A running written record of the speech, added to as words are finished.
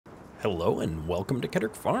Hello and welcome to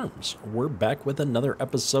Kedrick Farms. We're back with another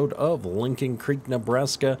episode of Lincoln Creek,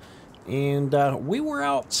 Nebraska, and we were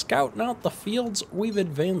out scouting out the fields. We've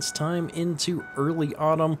advanced time into early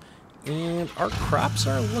autumn, and our crops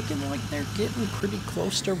are looking like they're getting pretty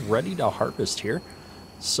close to ready to harvest here.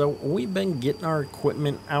 So we've been getting our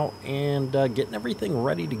equipment out and getting everything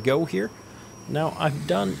ready to go here. Now, I've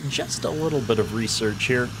done just a little bit of research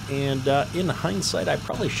here, and in hindsight, I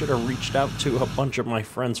probably should have reached out to a bunch of my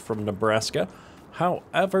friends from Nebraska.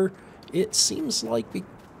 However, it seems like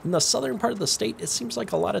in the southern part of the state, it seems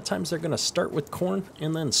like a lot of times they're going to start with corn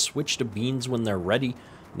and then switch to beans when they're ready.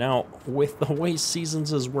 Now, with the way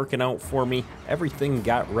seasons is working out for me, everything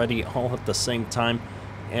got ready all at the same time.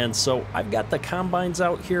 And so I've got the combines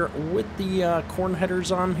out here with the corn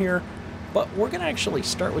headers on here. But we're going to actually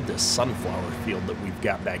start with this sunflower field that we've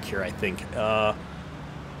got back here, I think. I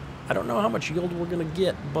don't know how much yield we're going to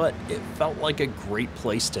get, but it felt like a great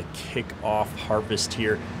place to kick off harvest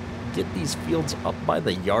here. Get these fields up by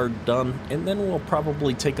the yard done, and then we'll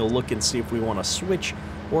probably take a look and see if we want to switch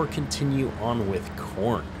or continue on with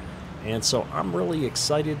corn. And so I'm really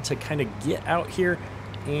excited to kind of get out here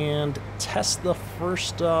and test the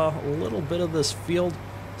first little bit of this field.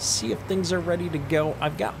 See if things are ready to go.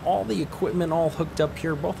 I've got all the equipment all hooked up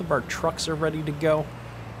here. Both of our trucks are ready to go.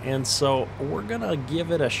 And so we're going to give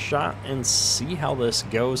it a shot and see how this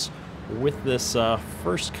goes with this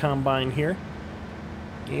first combine here.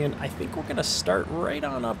 And I think we're going to start right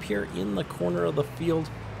on up here in the corner of the field.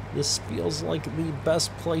 This feels like the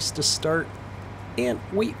best place to start. And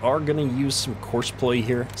we are going to use some course play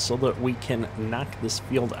here so that we can knock this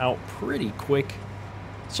field out pretty quick.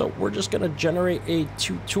 So we're just going to generate a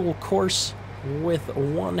 2-tool course with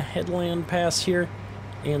one headland pass here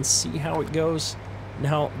and see how it goes.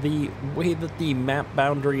 Now, the way that the map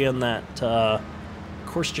boundary and that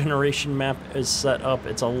course generation map is set up,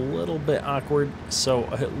 it's a little bit awkward. So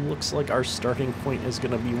it looks like our starting point is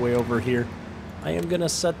going to be way over here. I am going to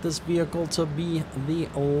set this vehicle to be the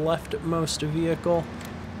leftmost vehicle.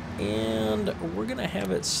 And we're going to have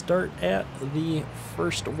it start at the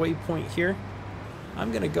first waypoint here.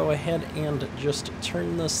 I'm going to go ahead and just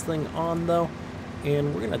turn this thing on though,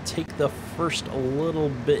 and we're going to take the first little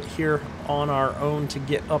bit here on our own to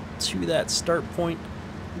get up to that start point,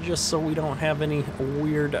 just so we don't have any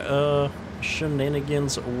weird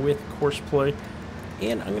shenanigans with course play.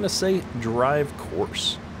 And I'm going to say drive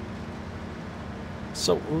course.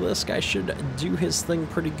 So this guy should do his thing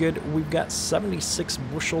pretty good. We've got 76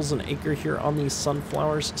 bushels an acre here on these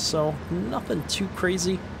sunflowers, so nothing too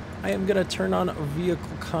crazy. I am going to turn on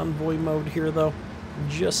vehicle convoy mode here though,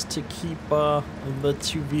 just to keep the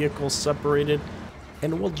two vehicles separated.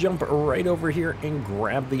 And we'll jump right over here and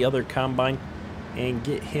grab the other combine and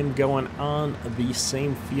get him going on the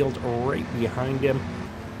same field right behind him.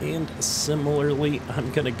 And similarly,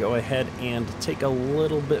 I'm going to go ahead and take a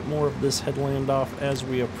little bit more of this headland off as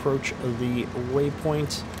we approach the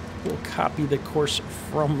waypoint. We'll copy the course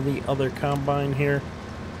from the other combine here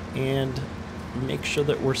and make sure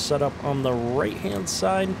that we're set up on the right hand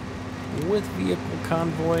side with vehicle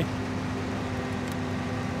convoy,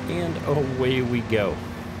 and away we go.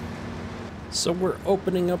 So we're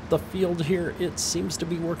opening up the field here. It seems to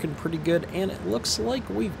be working pretty good, and it looks like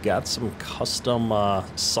we've got some custom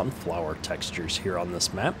sunflower textures here on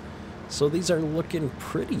this map. So these are looking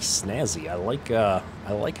pretty snazzy. I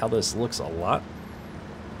like how this looks a lot.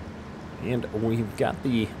 And we've got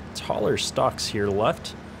the taller stalks here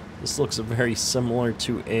left. This looks very similar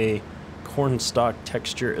to a corn stalk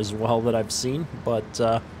texture as well that I've seen,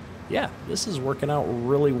 but yeah, this is working out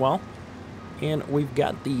really well. And we've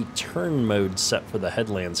got the turn mode set for the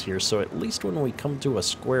headlands here, so at least when we come to a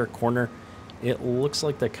square corner, it looks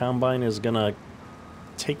like the combine is gonna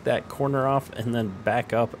take that corner off and then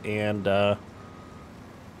back up and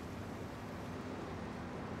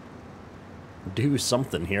do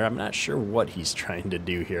something here. I'm not sure what he's trying to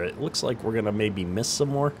do here. It looks like we're gonna maybe miss some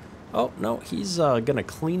more. Oh, no, he's gonna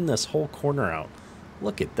clean this whole corner out.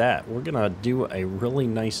 Look at that. We're gonna do a really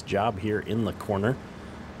nice job here in the corner,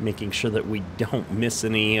 making sure that we don't miss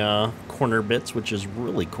any corner bits, which is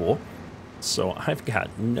really cool. So I've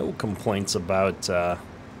got no complaints about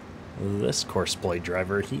this course play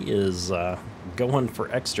driver. He is going for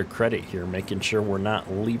extra credit here, making sure we're not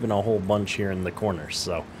leaving a whole bunch here in the corner.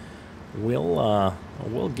 So we'll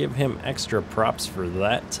give him extra props for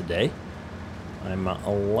that today. I'm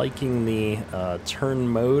liking the turn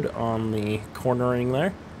mode on the cornering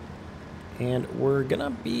there. And we're going to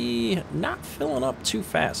be not filling up too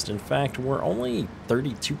fast. In fact, we're only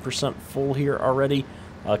 32% full here already,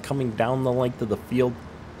 coming down the length of the field.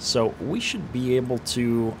 So we should be able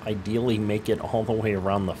to ideally make it all the way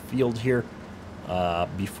around the field here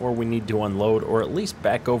before we need to unload, or at least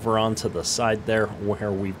back over onto the side there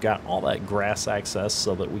where we've got all that grass access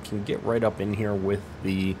so that we can get right up in here with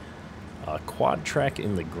the quad track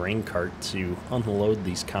in the grain cart to unload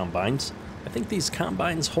these combines. I think these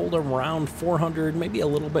combines hold around 400, maybe a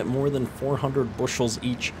little bit more than 400 bushels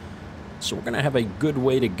each. So we're going to have a good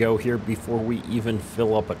way to go here before we even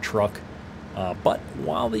fill up a truck. But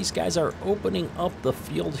while these guys are opening up the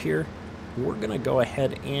field here, we're going to go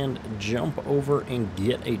ahead and jump over and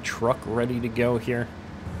get a truck ready to go here.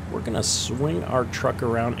 We're going to swing our truck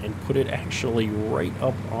around and put it actually right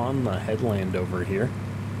up on the headland over here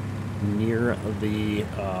near the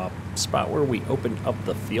spot where we opened up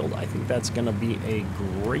the field. I think that's going to be a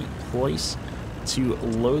great place to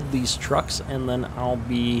load these trucks, and then I'll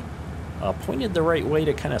be pointed the right way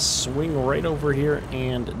to kind of swing right over here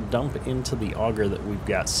and dump into the auger that we've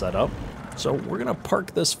got set up. So we're going to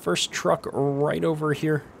park this first truck right over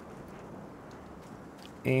here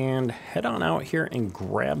and head on out here and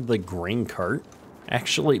grab the grain cart.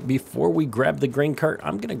 Actually, before we grab the grain cart,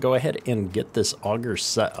 I'm going to go ahead and get this auger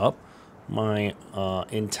set up. My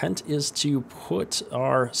intent is to put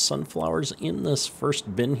our sunflowers in this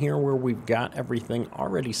first bin here where we've got everything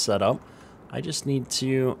already set up. I just need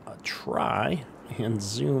to try and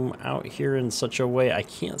zoom out here in such a way I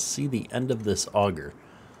can't see the end of this auger.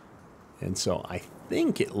 And so I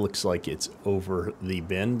think it looks like it's over the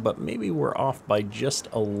bin, but maybe we're off by just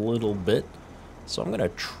a little bit. So I'm going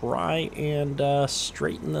to try and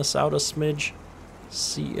straighten this out a smidge,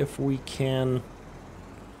 see if we can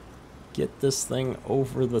get this thing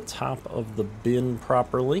over the top of the bin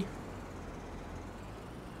properly.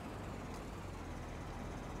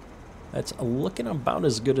 That's looking about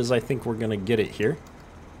as good as I think we're going to get it here.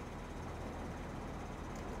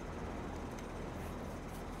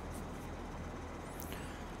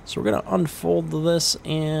 So we're going to unfold this,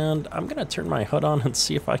 and I'm going to turn my HUD on and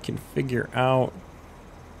see if I can figure out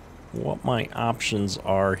what my options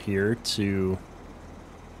are here to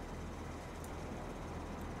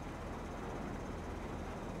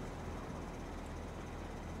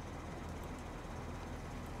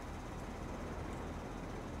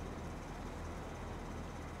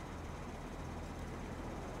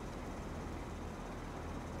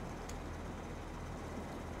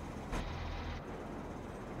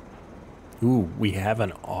Ooh, we have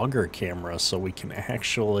an auger camera, so we can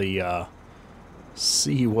actually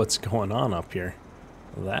see what's going on up here.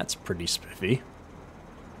 That's pretty spiffy.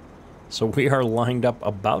 So we are lined up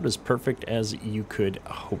about as perfect as you could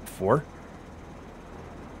hope for.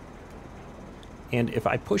 And if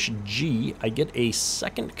I push G, I get a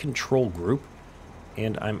second control group,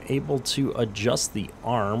 and I'm able to adjust the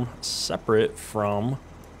arm separate from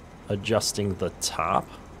adjusting the top.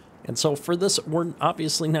 And so for this, we're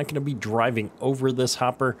obviously not going to be driving over this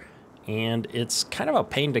hopper, and it's kind of a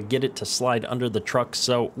pain to get it to slide under the truck.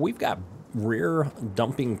 So we've got rear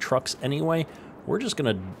dumping trucks anyway. We're just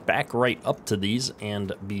going to back right up to these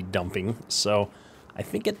and be dumping. So I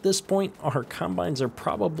think at this point, our combines are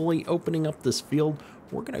probably opening up this field.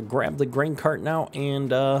 We're going to grab the grain cart now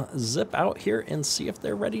and zip out here and see if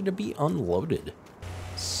they're ready to be unloaded.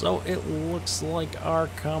 So it looks like our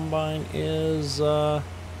combine is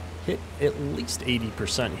hit at least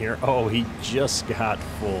 80% here. Oh, he just got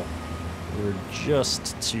full. We're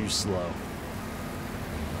just too slow.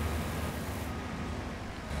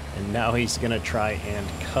 And now he's going to try and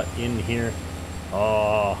cut in here.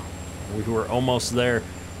 Oh, we were almost there.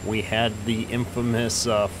 We had the infamous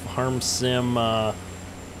Farm Sim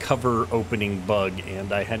cover opening bug,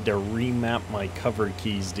 and I had to remap my cover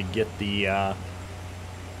keys to get the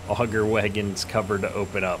auger wagon's cover to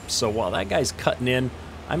open up. So while that guy's cutting in,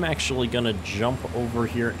 I'm actually going to jump over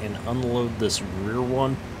here and unload this rear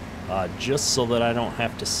one, just so that I don't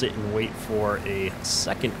have to sit and wait for a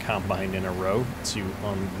second combine in a row to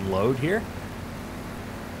unload here.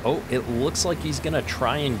 Oh, it looks like he's going to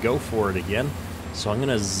try and go for it again. So I'm going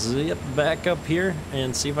to zip back up here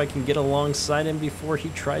and see if I can get alongside him before he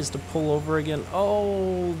tries to pull over again.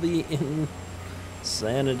 Oh, the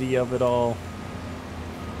insanity of it all.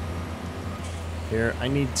 Here, I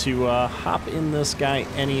need to hop in this guy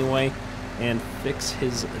anyway and fix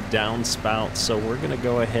his downspout. So we're going to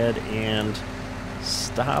go ahead and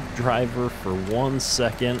stop driver for 1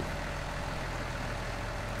 second.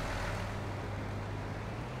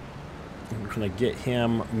 We're going to get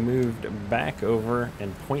him moved back over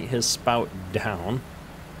and point his spout down.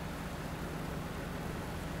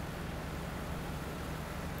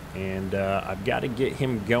 And I've got to get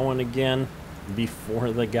him going again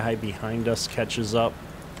before the guy behind us catches up.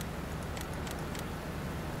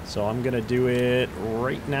 So I'm going to do it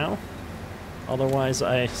right now. Otherwise,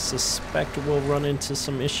 I suspect we'll run into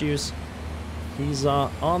some issues. He's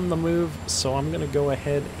on the move, so I'm going to go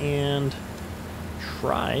ahead and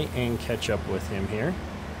try and catch up with him here.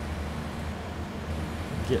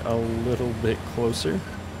 Get a little bit closer.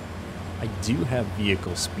 I do have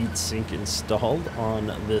vehicle speed sync installed on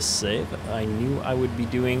this save. I knew I would be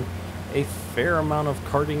doing a fair amount of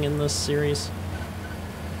karting in this series.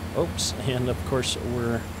 Oops, and of course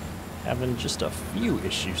we're having just a few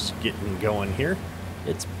issues getting going here.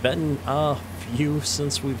 It's been a few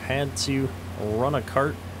since we've had to run a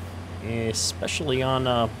kart, especially on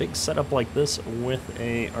a big setup like this with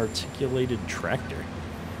a articulated tractor.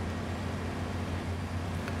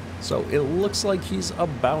 So it looks like he's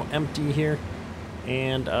about empty here,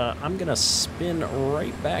 and I'm gonna spin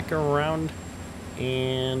right back around,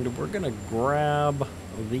 and we're gonna grab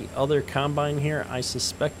the other combine here. I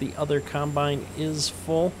suspect the other combine is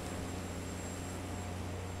full.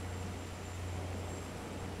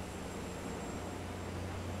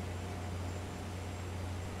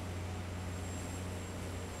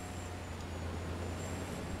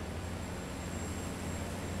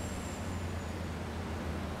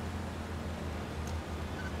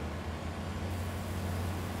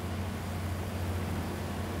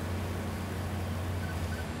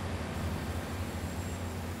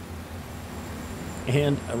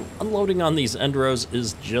 And unloading on these end rows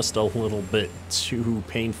is just a little bit too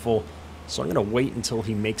painful. So I'm going to wait until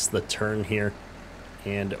he makes the turn here,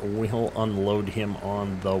 and we'll unload him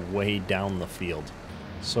on the way down the field.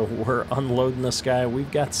 So we're unloading this guy.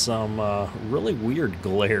 We've got some really weird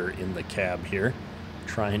glare in the cab here,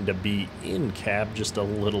 trying to be in cab just a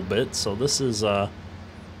little bit. So this is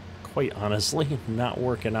quite honestly not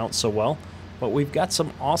working out so well. But we've got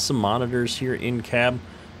some awesome monitors here in cab.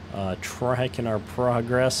 Tracking our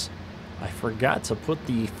progress. I forgot to put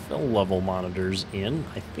the fill level monitors in.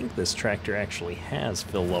 I think this tractor actually has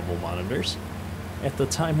fill level monitors. At the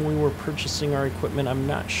time we were purchasing our equipment, I'm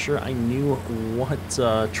not sure I knew what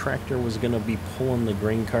tractor was going to be pulling the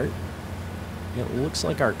grain cart. It looks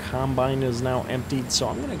like our combine is now emptied, so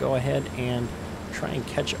I'm going to go ahead and try and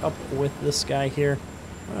catch up with this guy here.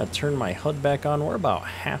 I'm going to turn my HUD back on. We're about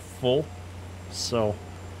half full, so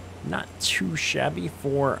not too shabby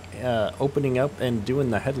for opening up and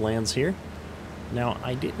doing the headlands here. Now,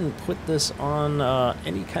 I didn't put this on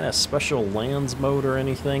any kind of special lands mode or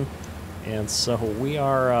anything, and so we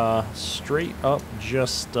are straight up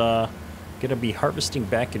just going to be harvesting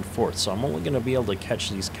back and forth. So I'm only going to be able to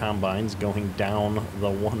catch these combines going down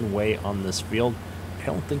the one way on this field. I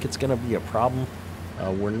don't think it's going to be a problem.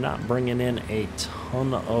 We're not bringing in a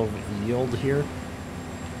ton of yield here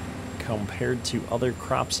compared to other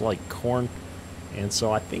crops like corn, and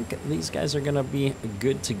so I think these guys are gonna be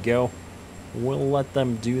good to go. We'll let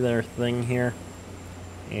them do their thing here,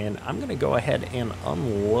 and I'm gonna go ahead and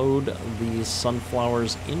unload these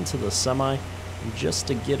sunflowers into the semi just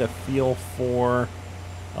to get a feel for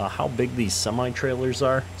how big these semi trailers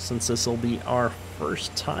are, since this will be our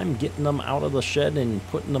first time getting them out of the shed and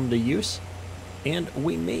putting them to use. And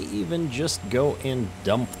we may even just go and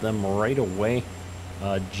dump them right away,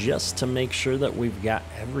 just to make sure that we've got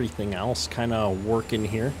everything else kind of working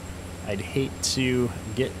here. I'd hate to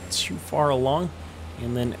get too far along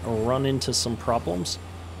and then run into some problems.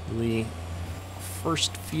 The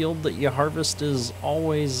first field that you harvest is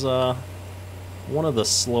always one of the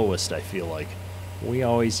slowest, I feel like. We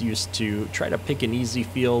always used to try to pick an easy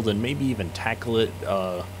field and maybe even tackle it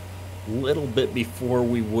a little bit before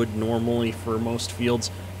we would normally for most fields,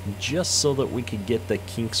 just so that we could get the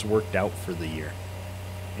kinks worked out for the year.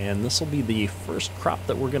 And this will be the first crop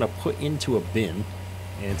that we're going to put into a bin,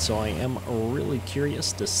 and so I am really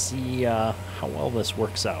curious to see how well this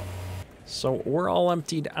works out. So we're all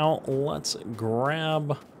emptied out. Let's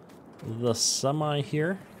grab the semi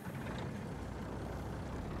here,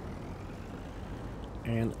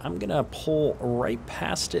 and I'm going to pull right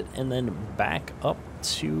past it and then back up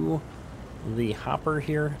to the hopper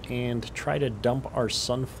here and try to dump our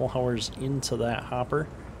sunflowers into that hopper.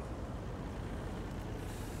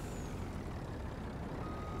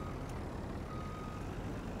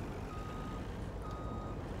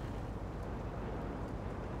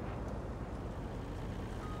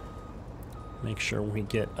 Make sure we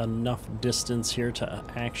get enough distance here to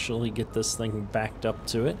actually get this thing backed up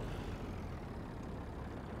to it.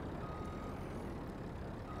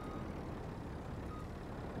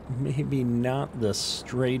 Maybe not the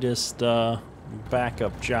straightest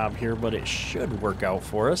backup job here, but it should work out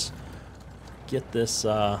for us. Get this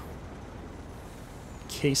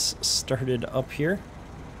case started up here.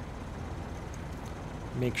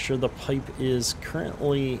 Make sure the pipe is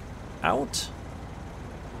currently out.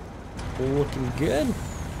 Looking good.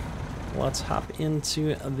 Let's hop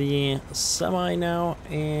into the semi now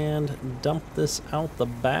and dump this out the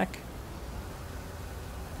back.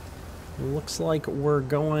 Looks like we're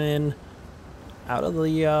going out of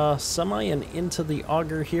the semi and into the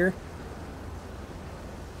auger here.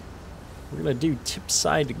 We're gonna do tip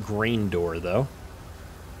side grain door though.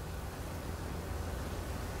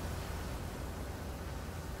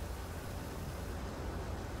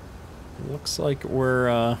 Looks like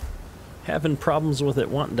we're having problems with it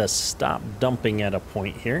wanting to stop dumping at a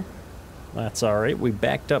point here. That's all right. We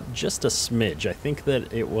backed up just a smidge. I think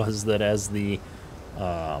that it was that as the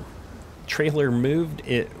trailer moved,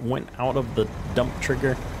 it went out of the dump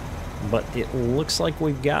trigger, but it looks like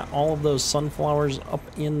we've got all of those sunflowers up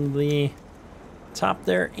in the top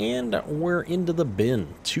there, and we're into the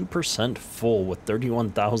bin. 2% full with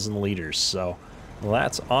 31,000 liters. So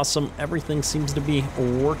that's awesome. Everything seems to be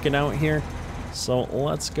working out here. So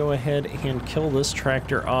let's go ahead and kill this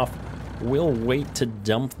tractor off. We'll wait to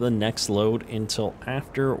dump the next load until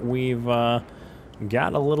after we've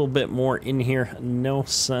got a little bit more in here. No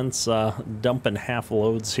sense dumping half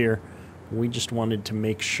loads here. We just wanted to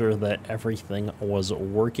make sure that everything was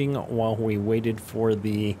working while we waited for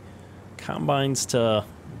the combines to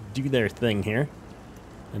do their thing here.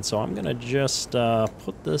 And so I'm gonna just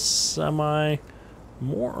put this semi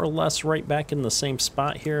more or less right back in the same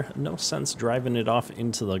spot here. No sense driving it off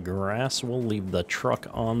into the grass. We'll leave the truck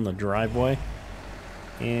on the driveway,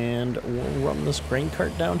 and we'll run this grain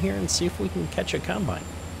cart down here and see if we can catch a combine.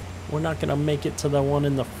 We're not gonna make it to the one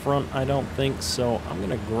in the front, I don't think, so I'm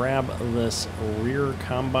gonna grab this rear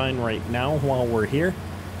combine right now while we're here,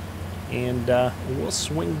 and we'll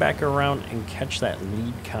swing back around and catch that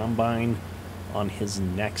lead combine on his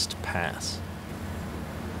next pass.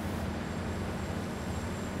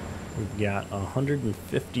 We've got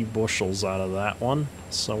 150 bushels out of that one,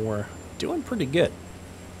 so we're doing pretty good.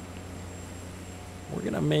 We're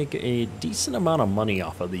gonna make a decent amount of money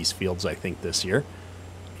off of these fields, I think, this year.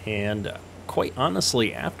 And quite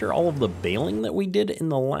honestly, after all of the baling that we did in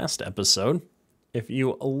the last episode, if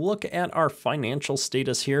you look at our financial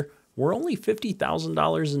status here, we're only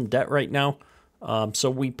 $50,000 in debt right now. So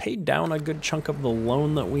we paid down a good chunk of the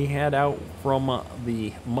loan that we had out from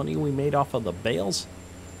the money we made off of the bales.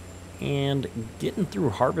 And getting through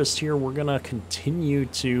harvest here, we're gonna continue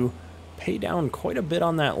to pay down quite a bit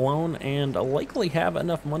on that loan and likely have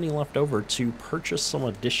enough money left over to purchase some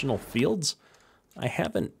additional fields. I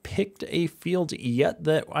haven't picked a field yet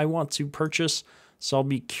that I want to purchase, so I'll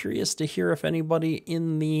be curious to hear if anybody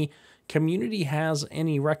in the community has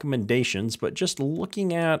any recommendations. But just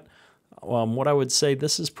looking at what I would say,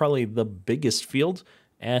 this is probably the biggest field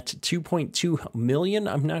at 2.2 million.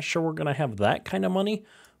 I'm not sure we're gonna have that kind of money,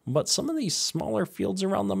 but some of these smaller fields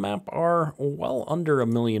around the map are well under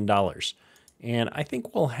 $1 million. And I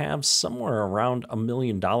think we'll have somewhere around $1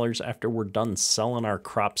 million after we're done selling our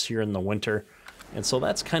crops here in the winter. And so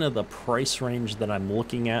that's kind of the price range that I'm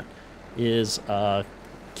looking at, is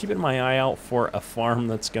keeping my eye out for a farm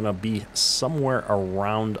that's going to be somewhere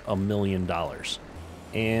around $1 million.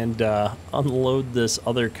 And unload this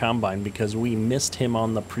other combine because we missed him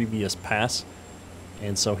on the previous pass.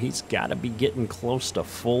 And so he's got to be getting close to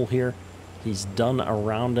full here. He's done a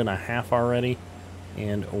round and a half already.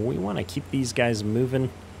 And we want to keep these guys moving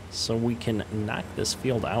so we can knock this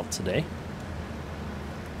field out today.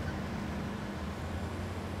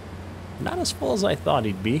 Not as full as I thought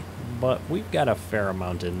he'd be, but we've got a fair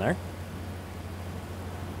amount in there.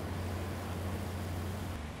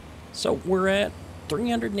 So we're at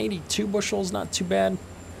 382 bushels, not too bad.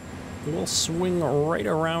 We'll swing right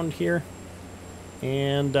around here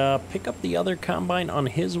and pick up the other combine on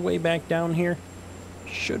his way back down here.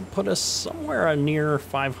 Should put us somewhere near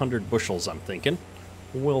 500 bushels, I'm thinking.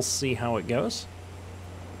 We'll see how it goes.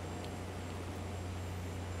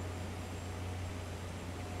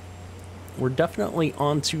 We're definitely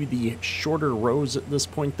onto the shorter rows at this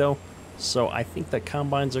point though, so I think the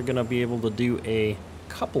combines are going to be able to do a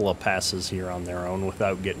couple of passes here on their own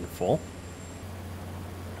without getting full.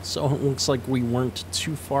 So it looks like we weren't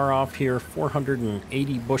too far off here,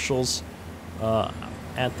 480 bushels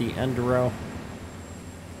at the end row.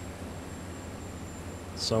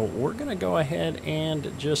 So we're going to go ahead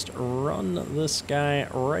and just run this guy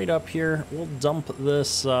right up here. We'll dump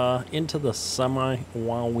this into the semi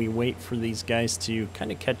while we wait for these guys to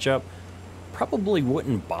kind of catch up. Probably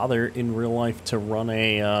wouldn't bother in real life to run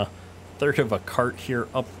a third of a cart here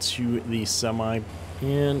up to the semi.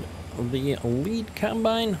 And the lead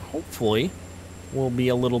combine hopefully will be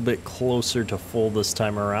a little bit closer to full this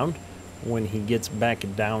time around. when he gets back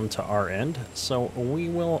down to our end. So we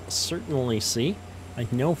will certainly see. I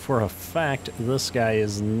know for a fact this guy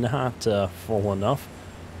is not full enough,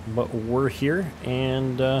 but we're here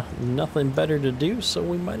and nothing better to do, so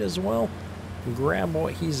we might as well grab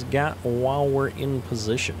what he's got while we're in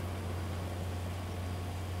position.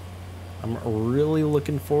 I'm really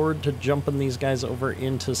looking forward to jumping these guys over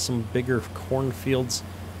into some bigger cornfields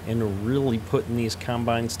and really putting these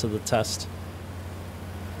combines to the test.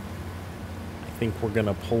 I think we're going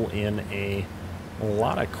to pull in a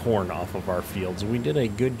lot of corn off of our fields. We did a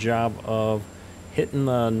good job of hitting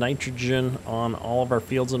the nitrogen on all of our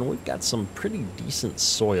fields, and we've got some pretty decent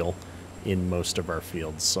soil in most of our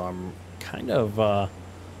fields. So I'm kind of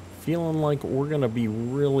feeling like we're going to be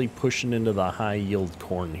really pushing into the high yield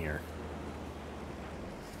corn here.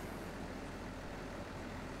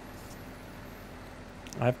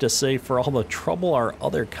 I have to say, for all the trouble our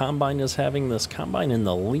other combine is having, this combine in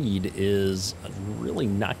the lead is really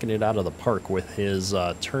knocking it out of the park with his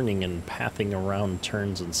turning and pathing around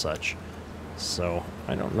turns and such. So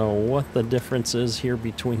I don't know what the difference is here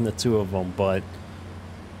between the two of them, but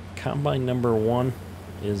combine number one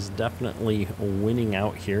is definitely winning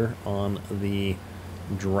out here on the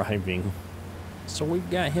driving. So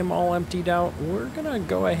we've got him all emptied out. We're gonna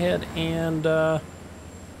go ahead and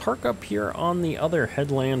park up here on the other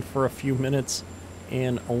headland for a few minutes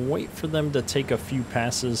and wait for them to take a few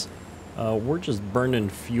passes. We're just burning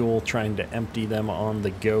fuel trying to empty them on the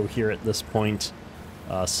go here at this point,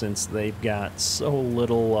 since they've got so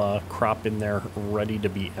little crop in there ready to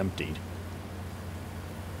be emptied.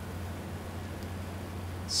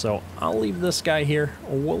 So I'll leave this guy here.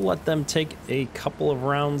 We'll let them take a couple of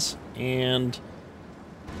rounds and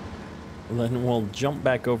then we'll jump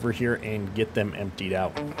back over here and get them emptied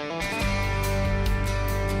out.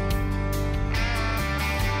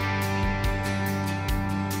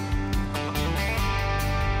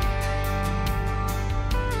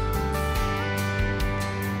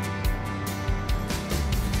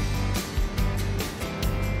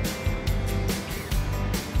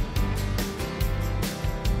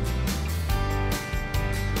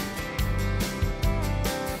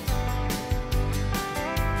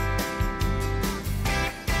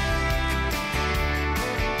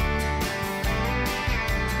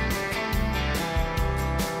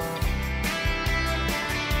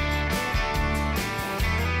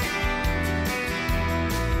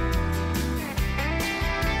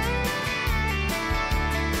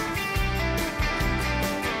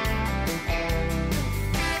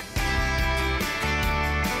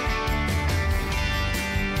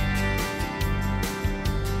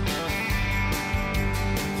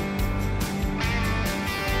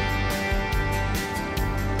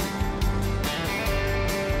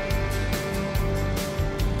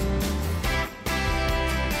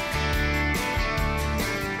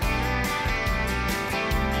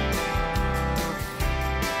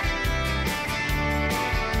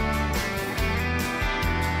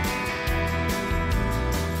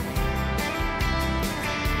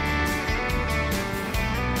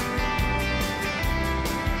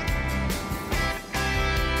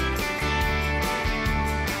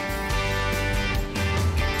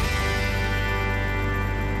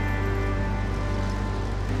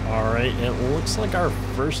 Alright, it looks like our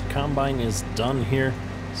first combine is done here,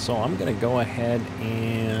 so I'm going to go ahead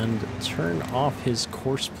and turn off his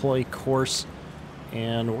course play course,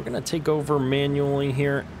 and we're going to take over manually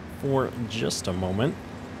here for just a moment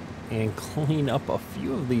and clean up a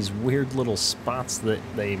few of these weird little spots that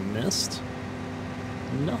they missed.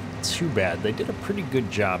 Not too bad. They did a pretty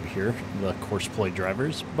good job here, the course play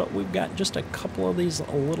drivers, but we've got just a couple of these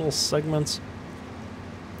little segments,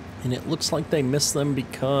 and it looks like they missed them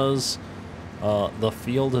because the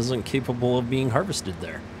field isn't capable of being harvested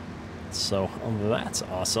there. So that's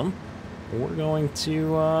awesome. We're going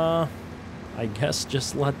to, I guess,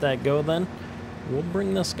 just let that go then. We'll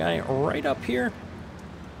bring this guy right up here.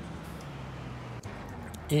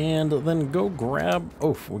 And then go grab,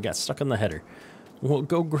 oh, we got stuck on the header. We'll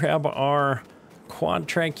go grab our quad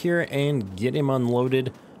track here and get him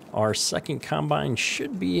unloaded. Our second combine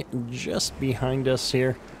should be just behind us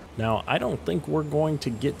here. Now, I don't think we're going to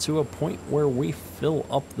get to a point where we fill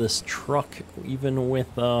up this truck, even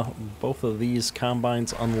with both of these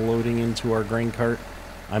combines unloading into our grain cart.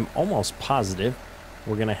 I'm almost positive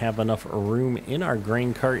we're going to have enough room in our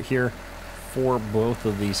grain cart here for both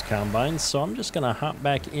of these combines. So I'm just going to hop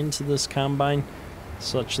back into this combine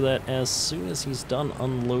such that as soon as he's done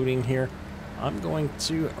unloading here, I'm going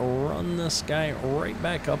to run this guy right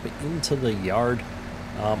back up into the yard.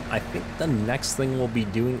 I think the next thing we'll be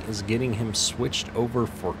doing is getting him switched over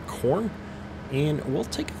for corn. and we'll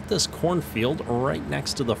take out this cornfield right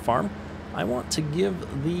next to the farm. I want to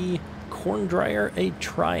give the corn dryer a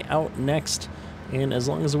try out next, and as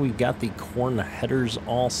long as we've got the corn headers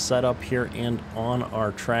all set up here and on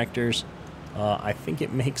our tractors, I think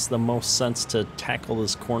it makes the most sense to tackle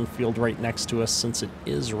this cornfield right next to us since it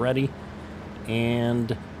is ready,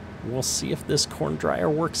 and we'll see if this corn dryer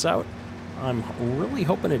works out. I'm really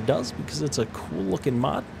hoping it does because it's a cool looking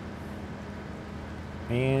mod,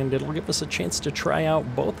 and it'll give us a chance to try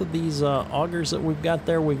out both of these augers that we've got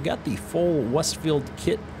there. We've got the full Westfield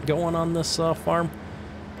kit going on this farm,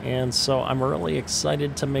 and so I'm really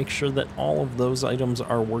excited to make sure that all of those items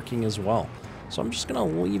are working as well. So I'm just going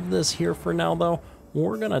to leave this here for now, though.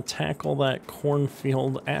 We're going to tackle that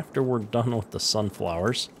cornfield after we're done with the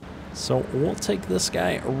sunflowers. So we'll take this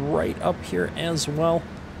guy right up here as well,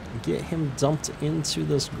 get him dumped into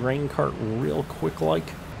this grain cart real quick like.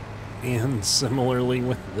 And similarly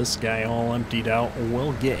with this guy all emptied out,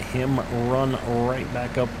 we'll get him run right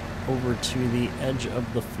back up over to the edge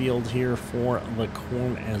of the field here for the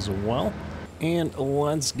corn as well. And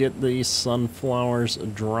let's get the sunflowers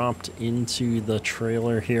dropped into the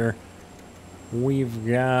trailer here. We've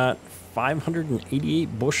got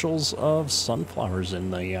 588 bushels of sunflowers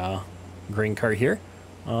in the grain cart here.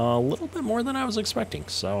 A little bit more than I was expecting,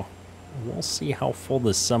 so we'll see how full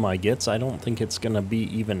this semi gets. I don't think it's going to be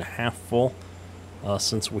even half full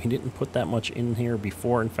since we didn't put that much in here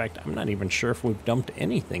before. In fact, I'm not even sure if we've dumped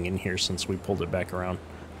anything in here since we pulled it back around.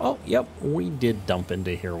 Oh, yep, we did dump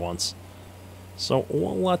into here once. So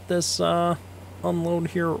we'll let this unload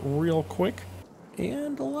here real quick.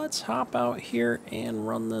 And let's hop out here and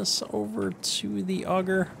run this over to the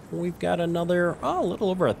auger. We've got another, a little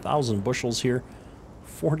over 1,000 bushels here.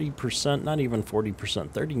 40%, not even 40%,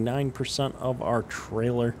 39% of our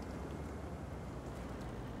trailer.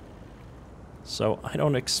 So I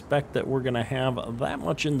don't expect that we're going to have that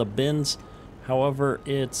much in the bins. However,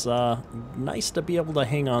 it's nice to be able to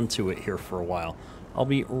hang on to it here for a while. I'll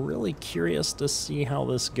be really curious to see how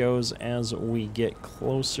this goes as we get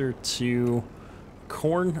closer to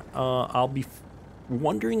corn. I'll be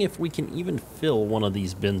wondering if we can even fill one of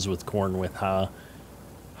these bins with corn with how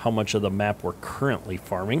much of the map we're currently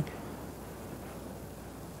farming.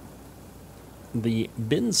 The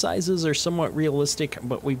bin sizes are somewhat realistic,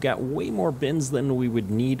 but we've got way more bins than we would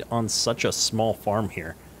need on such a small farm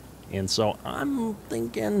here. And so I'm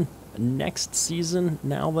thinking next season,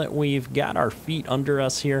 now that we've got our feet under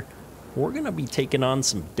us here, we're going to be taking on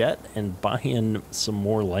some debt and buying some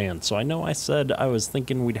more land. So I know I said I was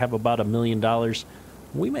thinking we'd have about $1 million.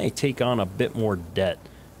 We may take on a bit more debt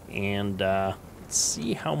and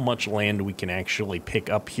see how much land we can actually pick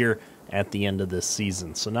up here at the end of this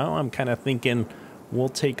season. So now I'm kind of thinking we'll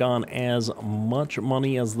take on as much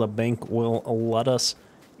money as the bank will let us,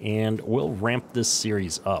 and we'll ramp this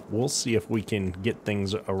series up. We'll see if we can get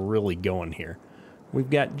things really going here. We've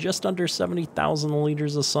got just under 70,000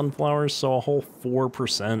 liters of sunflowers, so a whole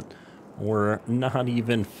 4%. We're not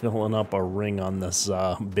even filling up a ring on this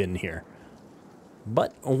bin here.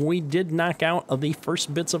 But we did knock out the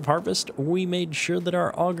first bits of harvest. We made sure that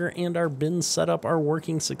our auger and our bin setup are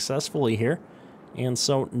working successfully here. And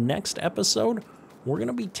so next episode, we're going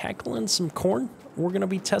to be tackling some corn. We're going to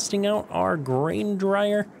be testing out our grain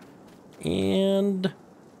dryer and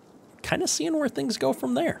kind of seeing where things go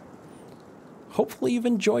from there. Hopefully you've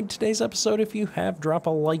enjoyed today's episode. If you have, drop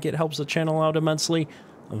a like. It helps the channel out immensely.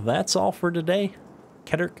 That's all for today.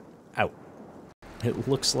 Kedrick out. It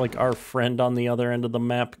looks like our friend on the other end of the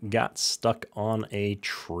map got stuck on a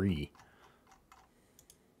tree.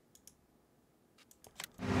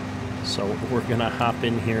 So we're going to hop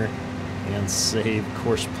in here and save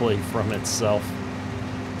Courseplay from itself.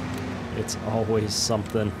 It's always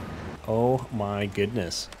something. Oh my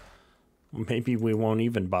goodness. Maybe we won't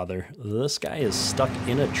even bother. This guy is stuck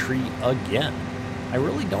in a tree again. I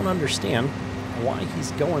really don't understand why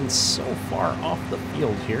he's going so far off the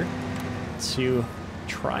field here to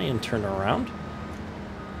try and turn around.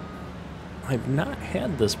 I've not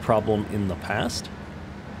had this problem in the past.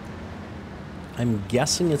 I'm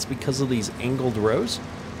guessing it's because of these angled rows,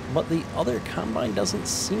 but the other combine doesn't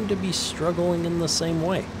seem to be struggling in the same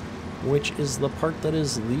way, which is the part that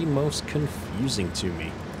is the most confusing to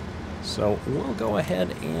me. So we'll go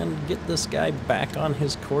ahead and get this guy back on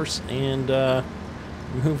his course and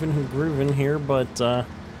moving and grooving here, but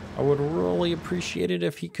I would really appreciate it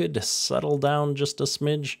if he could settle down just a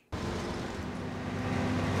smidge.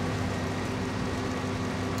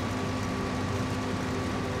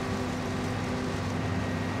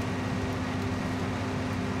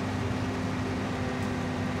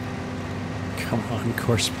 Come on,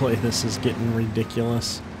 Courseplay, this is getting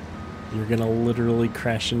ridiculous. You're gonna literally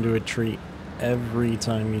crash into a tree every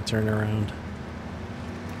time you turn around.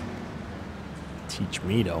 Teach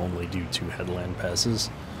me to only do 2 headland passes.